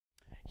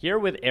Here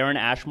with Aaron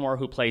Ashmore,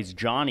 who plays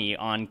Johnny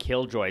on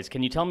Killjoys.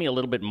 Can you tell me a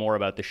little bit more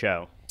about the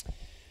show?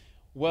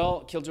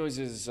 Well, Killjoys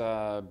is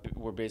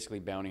we're basically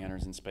bounty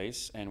hunters in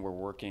space, and we're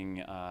working.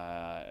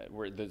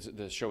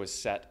 The show is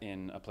set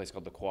in a place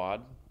called the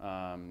Quad.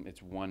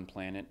 It's one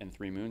planet and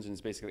 3 moons, and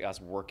it's basically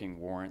us working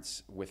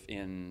warrants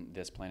within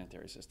this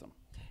planetary system.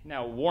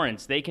 Now,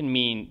 warrants, they can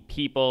mean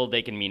people,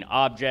 they can mean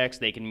objects,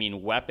 they can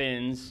mean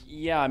weapons.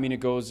 Yeah, I mean, it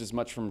goes as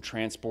much from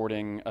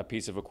transporting a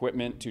piece of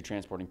equipment to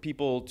transporting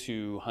people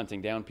to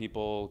hunting down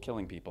people,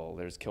 killing people.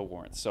 There's kill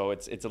warrants. So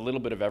it's a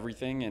little bit of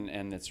everything,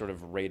 and it's sort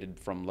of rated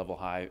from level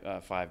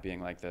 5 being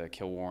like the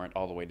kill warrant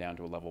all the way down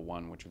to a level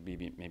 1, which would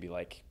be maybe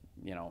like,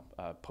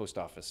 a post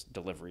office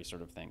delivery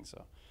sort of thing.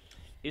 So.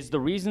 Is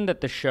the reason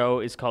that the show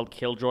is called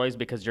Killjoys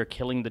because you're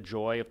killing the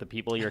joy of the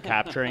people you're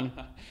capturing?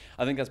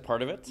 I think that's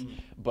part of it.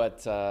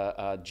 But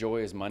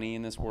joy is money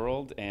in this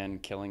world,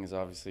 and killing is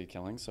obviously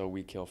killing, so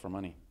we kill for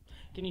money.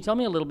 Can you tell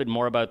me a little bit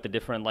more about the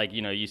different,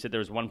 you said there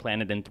was 1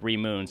 planet and 3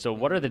 moons. So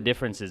what are the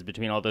differences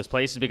between all those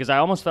places? Because I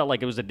almost felt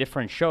like it was a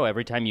different show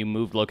every time you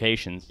moved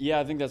locations. Yeah,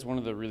 I think that's one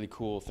of the really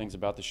cool things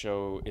about the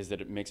show is that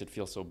it makes it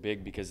feel so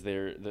big because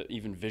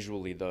even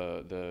visually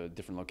the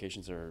different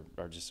locations are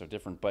just so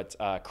different. But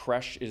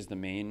Kresh is the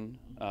main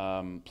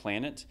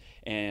planet,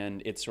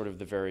 and it's sort of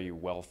the very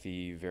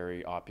wealthy,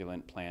 very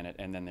opulent planet.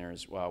 And then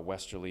there's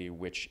Westerly,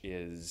 which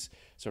is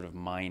sort of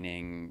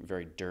mining,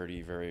 very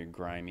dirty, very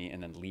grimy,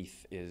 and then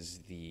Leith is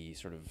the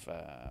sort of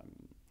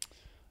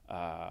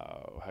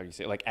how do you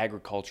say it? Like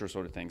agriculture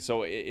sort of thing.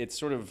 So it's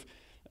sort of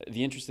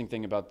the interesting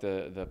thing about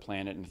the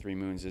planet and 3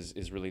 moons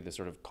is really the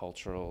sort of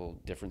cultural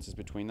differences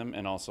between them,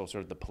 and also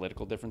sort of the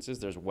political differences.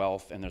 There's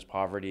wealth and there's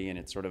poverty, and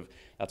it's sort of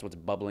that's what's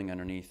bubbling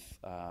underneath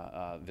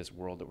this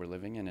world that we're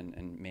living in,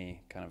 and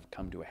may kind of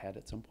come to a head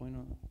at some point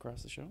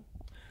across the show.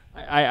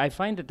 I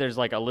find that there's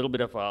like a little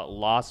bit of a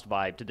Lost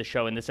vibe to the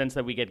show in the sense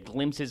that we get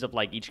glimpses of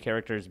like each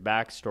character's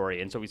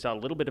backstory. And so we saw a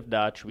little bit of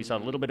Dutch, we saw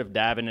a little bit of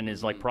Davin and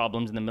his like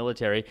problems in the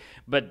military.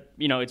 But,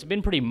 it's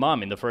been pretty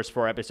mum in the first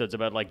 4 episodes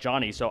about like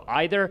Johnny. So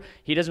either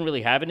he doesn't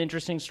really have an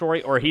interesting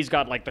story, or he's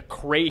got like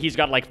he's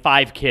got like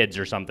 5 kids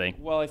or something.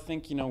 Well, I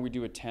think, we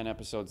do a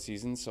 10-episode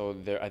season. So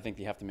I think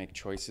you have to make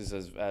choices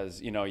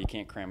as you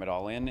can't cram it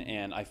all in.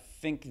 And I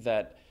think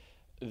that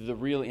the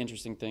really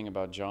interesting thing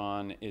about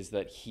John is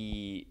that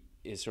he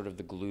is sort of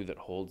the glue that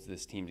holds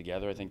this team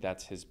together. I think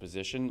that's his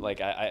position.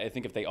 Like, I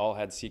think if they all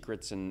had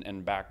secrets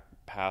and back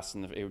pass,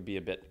 it would be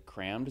a bit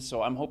crammed.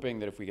 So I'm hoping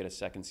that if we get a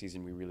 2nd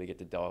season, we really get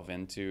to delve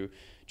into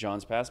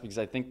John's past, because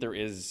I think there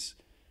is,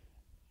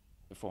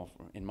 well,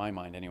 in my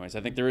mind anyways,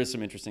 I think there is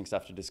some interesting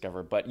stuff to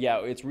discover. But yeah,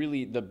 it's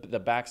really, the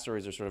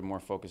backstories are sort of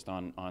more focused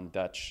on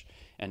Dutch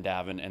and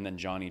Davin, and then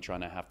Johnny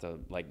trying to have to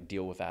like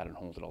deal with that and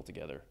hold it all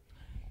together.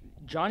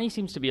 Johnny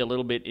seems to be a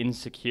little bit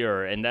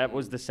insecure, and that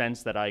was the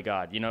sense that I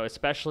got,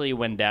 especially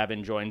when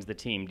Davin joins the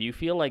team. Do you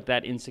feel like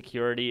that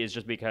insecurity is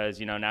just because,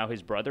 now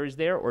his brother is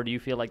there, or do you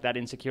feel like that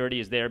insecurity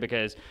is there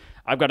because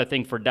I've got a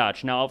thing for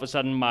Dutch? Now all of a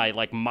sudden my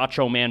like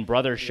macho man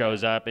brother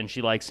shows up and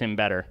she likes him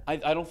better. I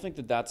don't think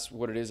that's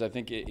what it is. I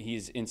think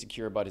he's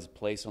insecure about his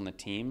place on the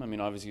team. I mean,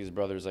 obviously his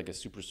brother is like a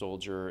super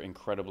soldier,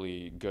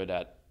 incredibly good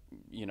at,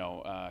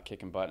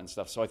 kicking butt and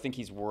stuff. So I think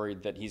he's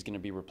worried that he's going to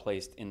be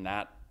replaced in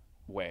that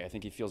way. I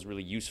think he feels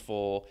really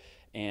useful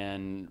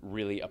and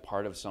really a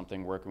part of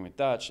something working with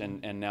Dutch,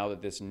 and now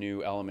that this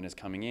new element is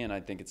coming in, I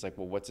think it's like,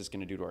 well, what's this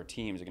going to do to our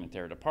team? Is it going to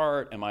tear it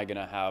apart? Am I going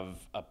to have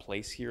a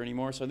place here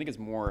anymore? So I think it's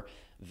more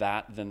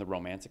that than the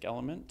romantic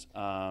element.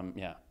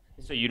 Yeah.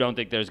 So you don't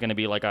think there's going to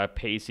be like a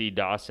Pacey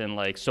Dawson,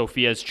 like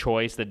Sophia's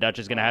choice that Dutch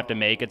is going to have to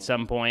make at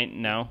some point?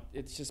 No?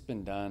 It's just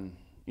been done.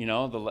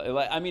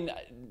 I mean,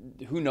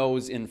 who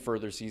knows in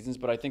further seasons,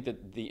 but I think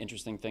that the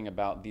interesting thing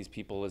about these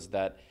people is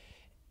that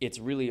it's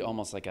really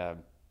almost like a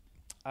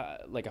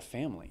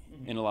family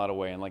in a lot of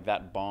way, and like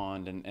that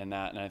bond and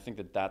I think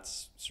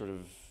that's sort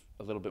of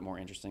a little bit more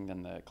interesting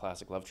than the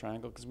classic love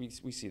triangle, because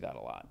we see that a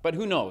lot. But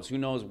who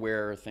knows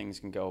where things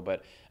can go,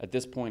 but at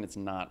this point it's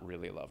not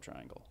really a love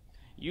triangle.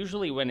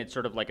 Usually when it's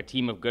sort of like a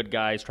team of good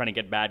guys trying to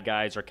get bad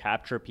guys or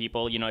capture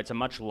people, it's a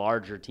much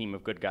larger team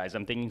of good guys.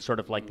 I'm thinking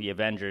sort of like the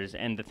Avengers.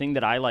 And the thing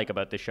that I like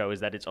about the show is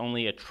that it's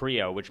only a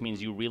trio, which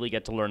means you really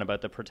get to learn about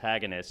the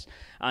protagonists.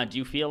 Do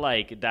you feel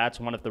like that's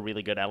one of the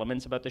really good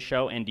elements about the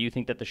show? And do you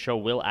think that the show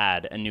will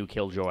add a new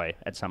Killjoy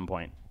at some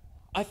point?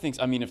 I think,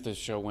 if the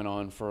show went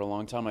on for a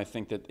long time, I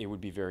think that it would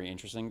be very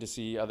interesting to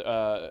see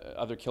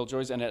other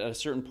Killjoys. And at a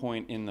certain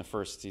point in the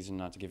 1st season,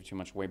 not to give too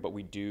much away, but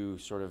we do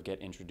sort of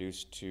get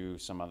introduced to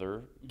some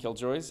other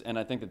Killjoys. And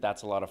I think that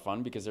that's a lot of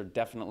fun, because they're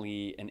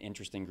definitely an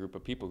interesting group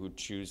of people who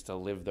choose to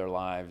live their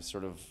lives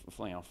sort of,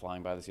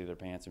 flying by the seat of their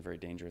pants and very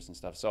dangerous and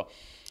stuff. So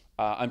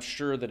I'm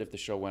sure that if the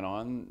show went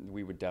on,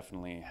 we would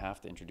definitely have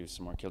to introduce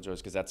some more Killjoys,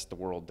 because that's the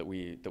world that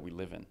we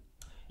live in.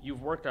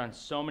 You've worked on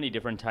so many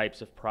different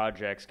types of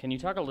projects. Can you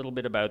talk a little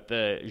bit about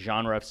the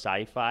genre of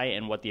sci-fi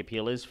and what the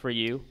appeal is for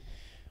you?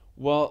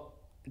 Well,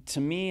 to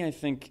me, I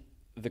think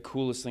the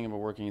coolest thing about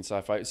working in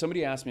sci-fi.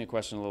 Somebody asked me a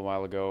question a little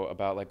while ago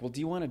about like, well,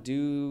 do you want to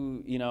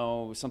do, you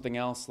know, something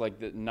else like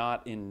that,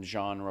 not in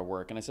genre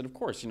work? And I said, of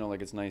course, you know,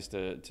 like it's nice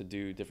to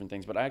do different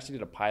things. But I actually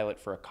did a pilot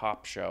for a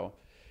cop show,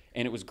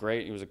 and it was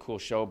great. It was a cool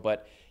show,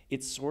 but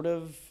it's sort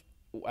of,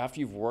 after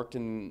you've worked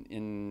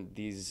in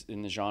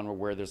the genre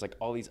where there's like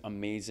all these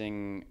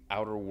amazing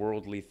outer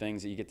worldly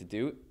things that you get to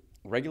do,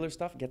 regular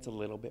stuff gets a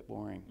little bit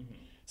boring. Mm-hmm.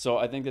 So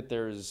I think that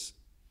there's,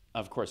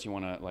 of course, you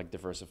want to like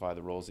diversify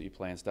the roles that you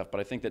play and stuff, but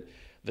I think that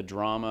the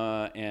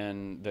drama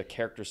and the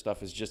character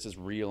stuff is just as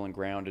real and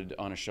grounded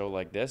on a show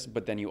like this.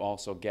 But then you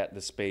also get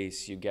the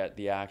space, you get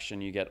the action,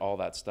 you get all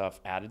that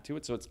stuff added to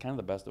it. So it's kind of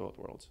the best of both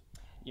worlds.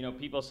 You know,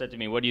 people said to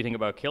me, what do you think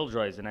about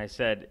Killjoys? And I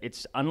said,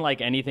 it's unlike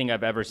anything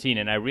I've ever seen,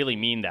 and I really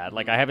mean that.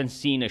 Like, I haven't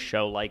seen a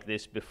show like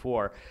this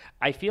before.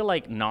 I feel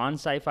like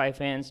non-sci-fi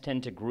fans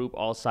tend to group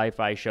all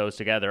sci-fi shows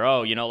together.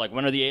 Oh, you know, like,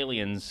 when are the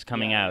aliens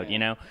coming out, you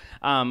know?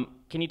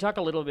 Can you talk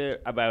a little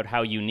bit about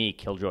how unique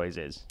Killjoys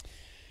is?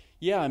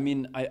 Yeah, I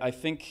mean, I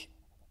think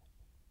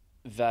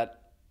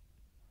that,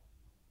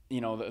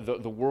 you know,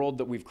 the world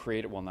that we've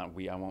created, well, not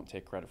we, I won't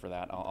take credit for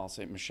that. I'll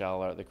say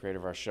Michelle, the creator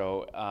of our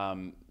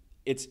show.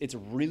 It's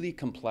really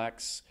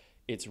complex,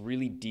 it's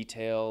really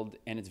detailed,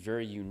 and it's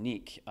very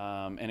unique.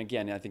 And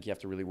again, I think you have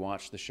to really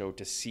watch the show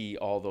to see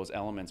all those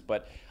elements.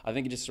 But I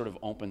think it just sort of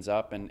opens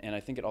up, and I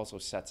think it also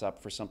sets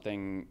up for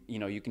something, you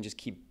know, you can just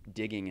keep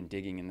digging and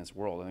digging in this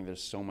world. I think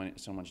there's so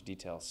much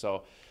detail.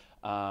 So,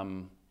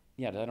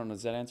 yeah, I don't know,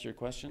 does that answer your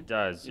question? It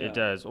does, yeah. It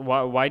does.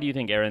 Why do you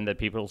think, Aaron, that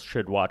people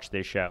should watch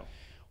this show?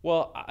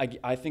 Well,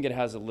 I think it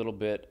has a little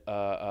bit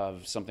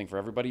of something for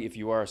everybody. If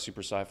you are a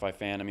super sci-fi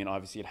fan, I mean,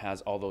 obviously it has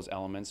all those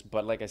elements.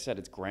 But like I said,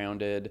 it's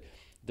grounded.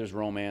 There's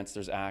romance.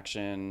 There's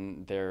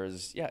action.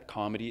 There's,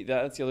 comedy.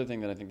 That's the other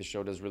thing that I think the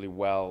show does really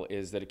well,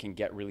 is that it can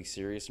get really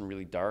serious and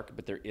really dark,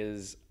 but there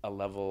is a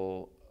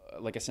level,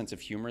 like a sense of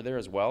humor there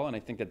as well. And I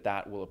think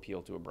that will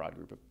appeal to a broad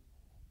group of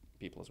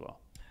people as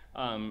well.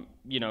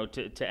 You know,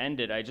 to end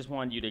it, I just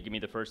want you to give me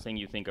the first thing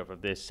you think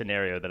of this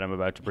scenario that I'm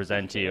about to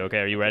present to you. Okay,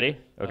 are you ready?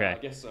 Okay. I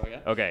guess so,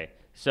 yeah. Okay,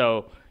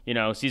 so, you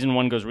know, season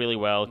 1 goes really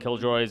well.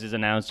 Killjoys is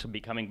announced to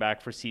be coming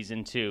back for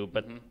season 2,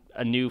 but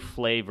a new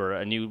flavor,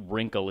 a new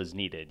wrinkle is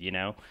needed, you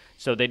know?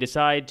 So they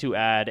decide to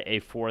add a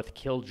 4th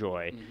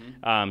Killjoy,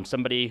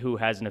 somebody who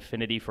has an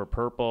affinity for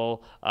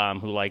purple,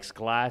 who likes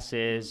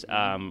glasses,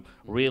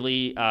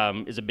 really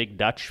is a big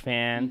Dutch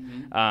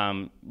fan.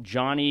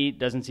 Johnny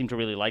doesn't seem to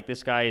really like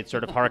this guy. It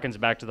sort of harkens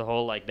back to the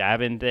whole, like,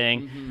 Davin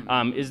thing.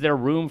 Is there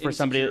room for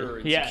somebody...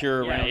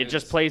 Insecure yeah, it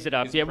just plays it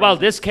up. Yeah, well,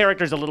 this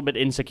character's a little bit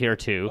insecure,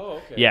 too. Oh,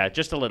 okay. Yeah,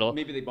 just a little.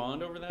 Maybe they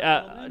bond over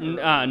that?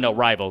 No,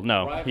 rival,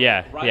 no.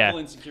 Rival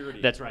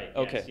insecurity. That's right.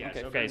 Okay. Yes.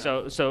 Okay. Okay.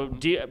 So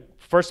do you,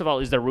 first of all,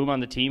 is there room on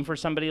the team for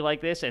somebody like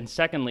this? And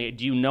secondly,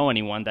 do you know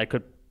anyone that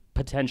could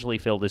potentially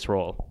fill this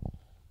role?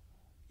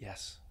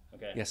 Yes.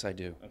 Okay. Yes, I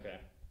do. Okay.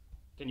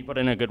 Can you put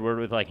in a good word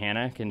with like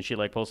Hannah? Can she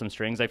like pull some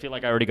strings? I feel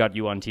like I already got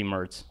you on Team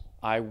Murtz.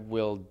 I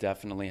will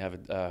definitely have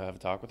a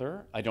talk with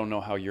her. I don't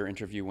know how your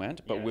interview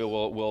went, but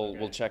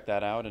we'll check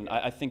that out. And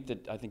I think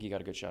you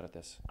got a good shot at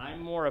this.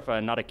 I'm more of a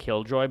not a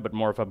Killjoy, but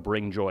more of a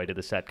Bringjoy to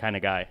the set kind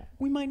of guy.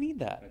 We might need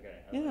that. Okay.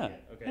 Yeah.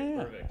 Okay.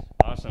 Perfect.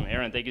 Awesome,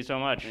 Aaron. Thank you so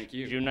much. Thank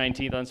you. June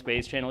 19th on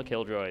Space Channel,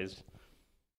 Killjoys.